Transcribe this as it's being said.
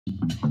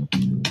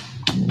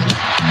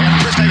And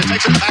Chris Davis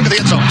takes it to the back of the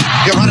end zone.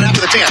 He'll run it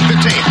after the 10,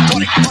 15,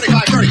 20,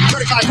 25, 30,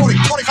 35, 40,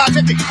 45,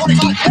 50,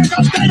 45. Here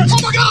goes Davis. Oh,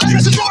 my God.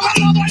 Davis is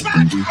running all the way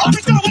back.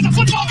 Auburn's going to win the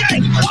football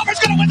game. Auburn's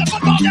going to win the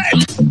football game.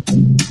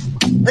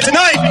 And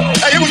tonight,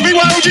 hey, it was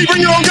BYOG,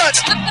 bring your own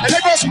guts. And they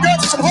brought some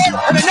guts and some heart,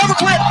 and they never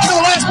quit until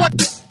the last play.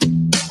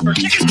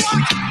 Kick is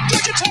blocked.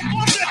 Georgia Tech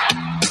wants it.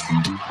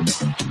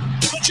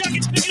 The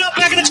Jackets picking up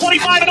back at the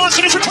 25, and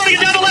Austin is returning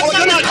it down the left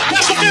sideline.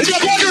 That's the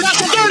 50,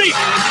 that's the 30.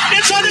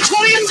 Inside the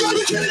 20, inside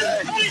the 10.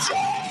 And he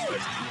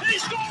scores! He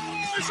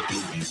scores!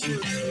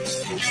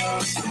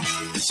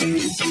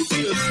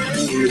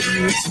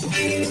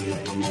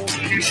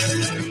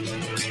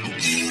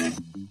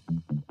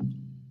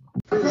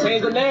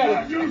 Change the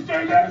narrative. You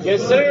say that?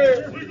 Yes,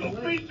 sir. We're going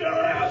to beat their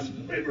ass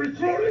in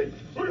recruiting.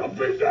 We're going to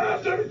beat their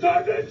ass every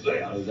time they see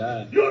us. Oh,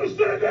 God. You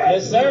understand that?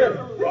 Yes,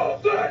 sir. Roll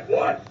that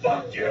one.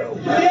 Fuck you.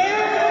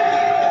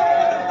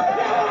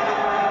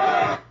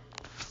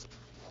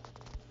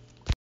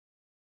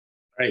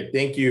 All right,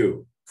 thank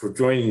you for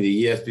joining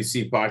the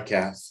ESPC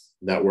Podcast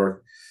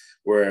Network,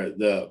 where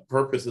the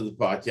purpose of the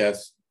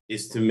podcast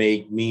is to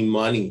make me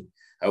money.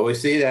 I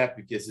always say that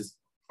because it's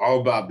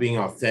all about being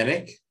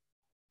authentic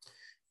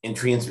and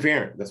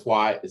transparent. That's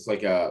why it's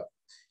like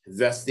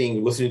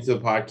investing, listening to the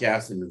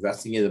podcast and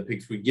investing in the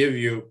picks we give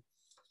you,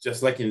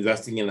 just like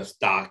investing in a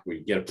stock where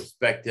you get a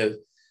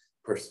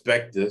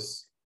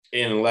prospectus,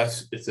 and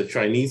unless it's a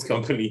Chinese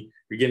company,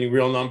 you're getting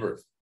real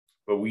numbers.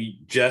 But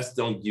we just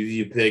don't give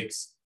you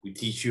picks. We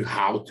teach you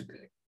how to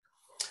pick.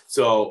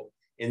 So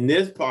in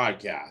this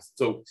podcast,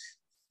 so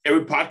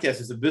every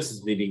podcast is a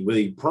business meeting with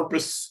a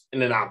purpose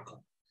and an outcome.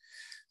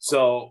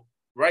 So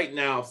right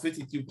now,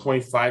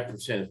 52.5%,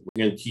 we're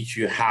going to teach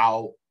you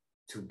how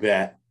to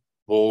bet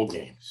bowl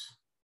games,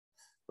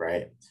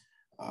 right?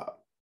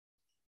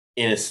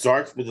 And it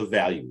starts with a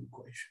value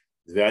equation.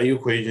 The value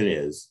equation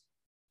is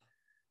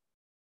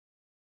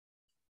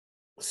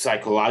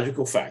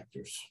psychological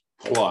factors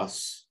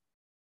plus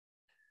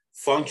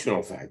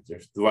functional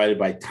factors divided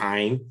by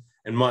time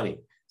and money.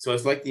 So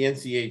it's like the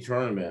NCAA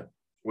tournament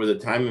where the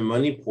time and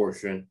money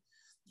portion,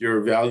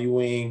 you're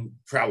valuing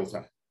travel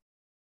time.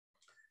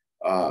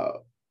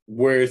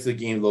 Where is the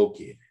game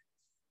located,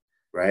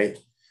 right?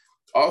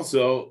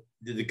 Also,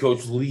 did the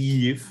coach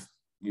leave?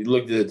 You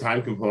looked at the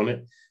time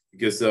component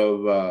because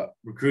of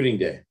recruiting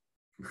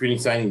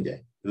signing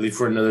day. They leave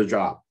for another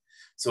job.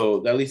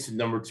 So that leads to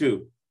number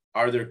two.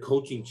 Are there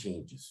coaching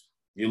changes?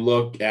 You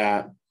look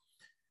at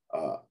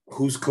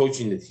who's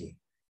coaching the team.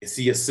 Is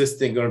the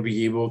assistant going to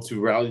be able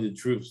to rally the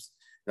troops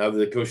now that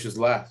the coach has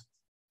left?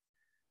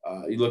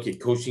 You look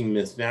at coaching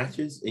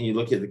mismatches, and you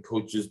look at the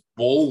coach's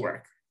bowl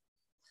record.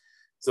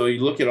 So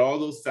you look at all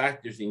those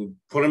factors and you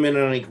put them in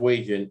an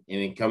equation, and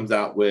it comes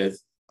out with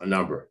a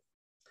number.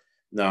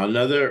 Now,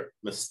 another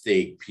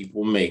mistake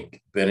people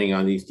make betting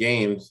on these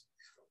games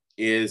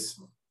is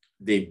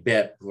they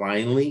bet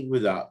blindly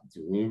without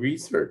doing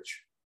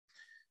research.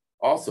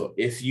 Also,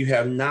 if you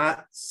have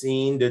not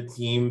seen the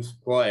teams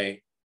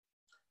play,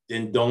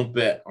 then don't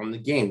bet on the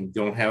game. You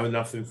don't have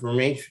enough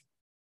information.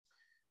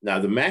 Now,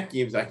 the MAC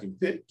games I can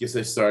pick because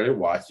I started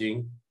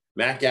watching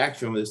MAC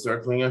action when they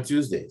start playing on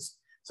Tuesdays.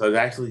 So I've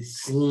actually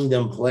seen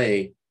them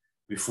play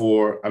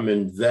before I'm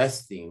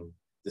investing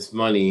this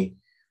money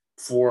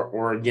for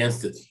or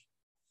against the team.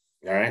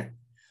 All right.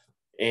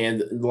 And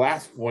the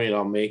last point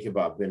I'll make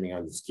about betting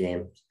on this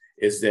game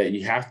is that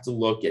you have to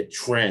look at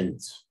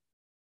trends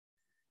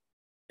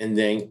and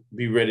then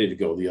be ready to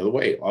go the other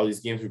way. All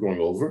these games are going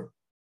over.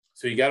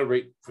 So you got to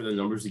wait for the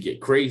numbers to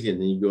get crazy, and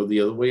then you go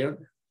the other way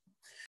under.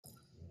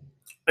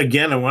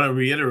 Again, I want to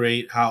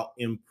reiterate how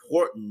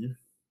important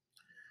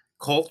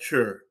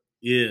culture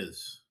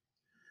is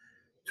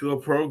to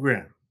a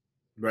program,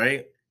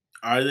 right?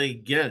 Are they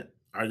going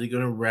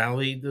to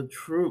rally the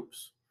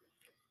troops?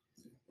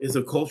 Is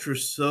the culture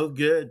so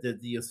good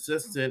that the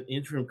assistant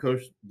interim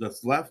coach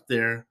that's left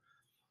there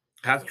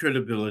has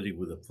credibility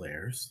with the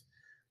players,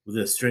 with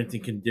the strength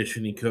and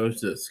conditioning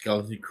coach, the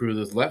skeleton crew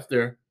that's left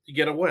there to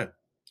get a win?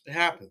 It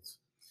happens.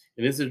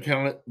 And is their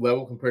talent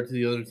level compared to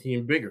the other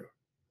team bigger?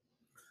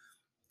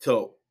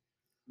 So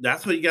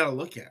that's what you got to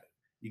look at.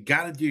 You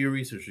got to do your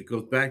research. It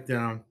goes back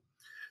down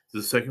to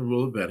the second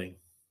rule of betting.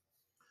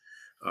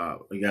 I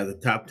got the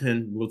top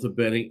 10 rules of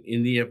betting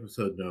in the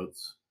episode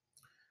notes.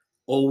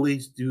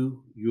 Always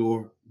do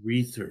your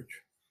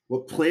research.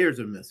 What players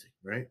are missing,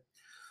 right?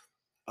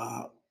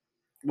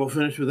 We'll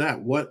finish with that.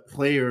 What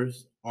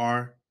players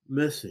are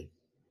missing?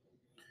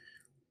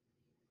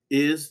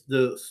 Is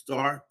the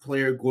star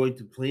player going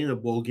to play in a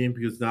bowl game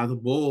because now the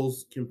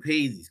Bulls can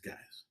pay these guys?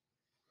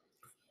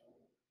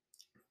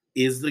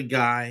 Is the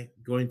guy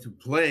going to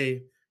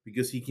play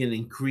because he can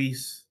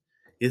increase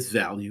his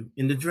value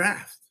in the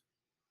draft,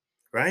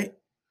 right?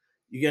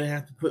 You're going to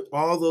have to put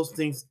all those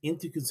things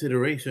into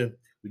consideration.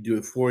 We do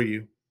it for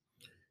you.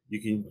 You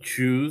can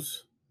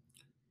choose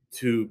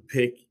to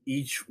pick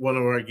each one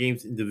of our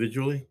games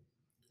individually.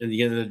 At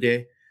the end of the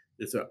day,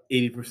 there's an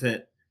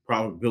 80%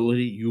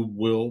 probability you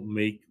will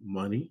make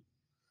money.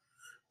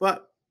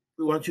 But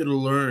we want you to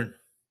learn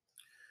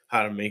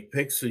how to make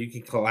picks so you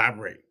can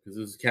collaborate, because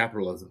this is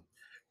capitalism.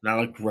 Not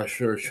like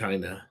Russia or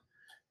China.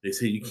 They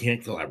say you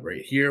can't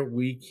collaborate. Here,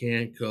 we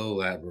can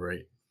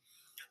collaborate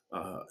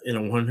in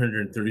a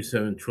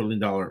 $137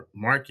 trillion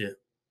market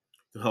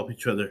to help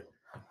each other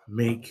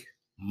make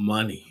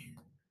money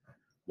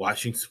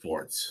watching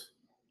sports.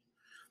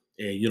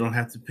 And you don't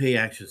have to pay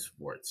Action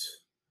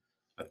Sports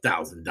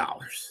 $1,000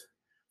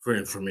 for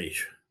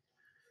information.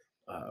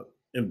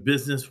 In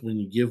business, when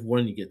you give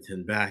one, you get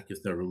 10 back.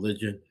 It's not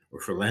religion or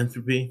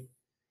philanthropy.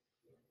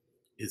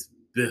 It's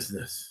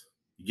business.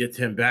 You get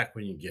 10 back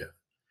when you give.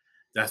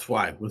 That's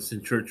why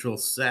Winston Churchill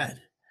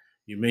said,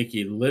 you make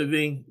a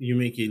living, you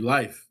make a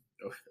life.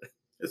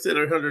 I said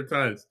it 100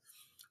 times.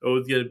 I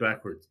always get it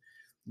backwards.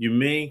 You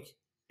make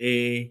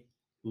a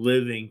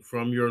living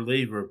from your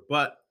labor,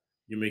 but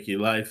you make a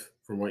life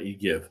from what you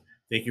give.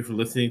 Thank you for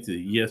listening to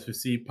the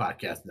ESPC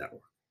Podcast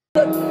Network.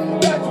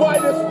 That's why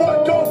this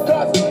sport coat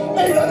costs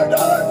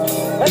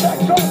 $800 and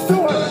that costs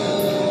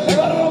 $200. And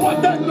I don't know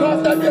what that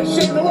costs. I'd be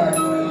ashamed to wear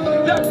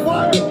it. That's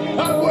why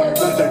I'm wearing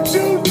listen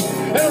shoes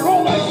and a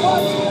Rolex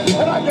watch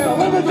and I get a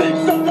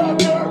limousine.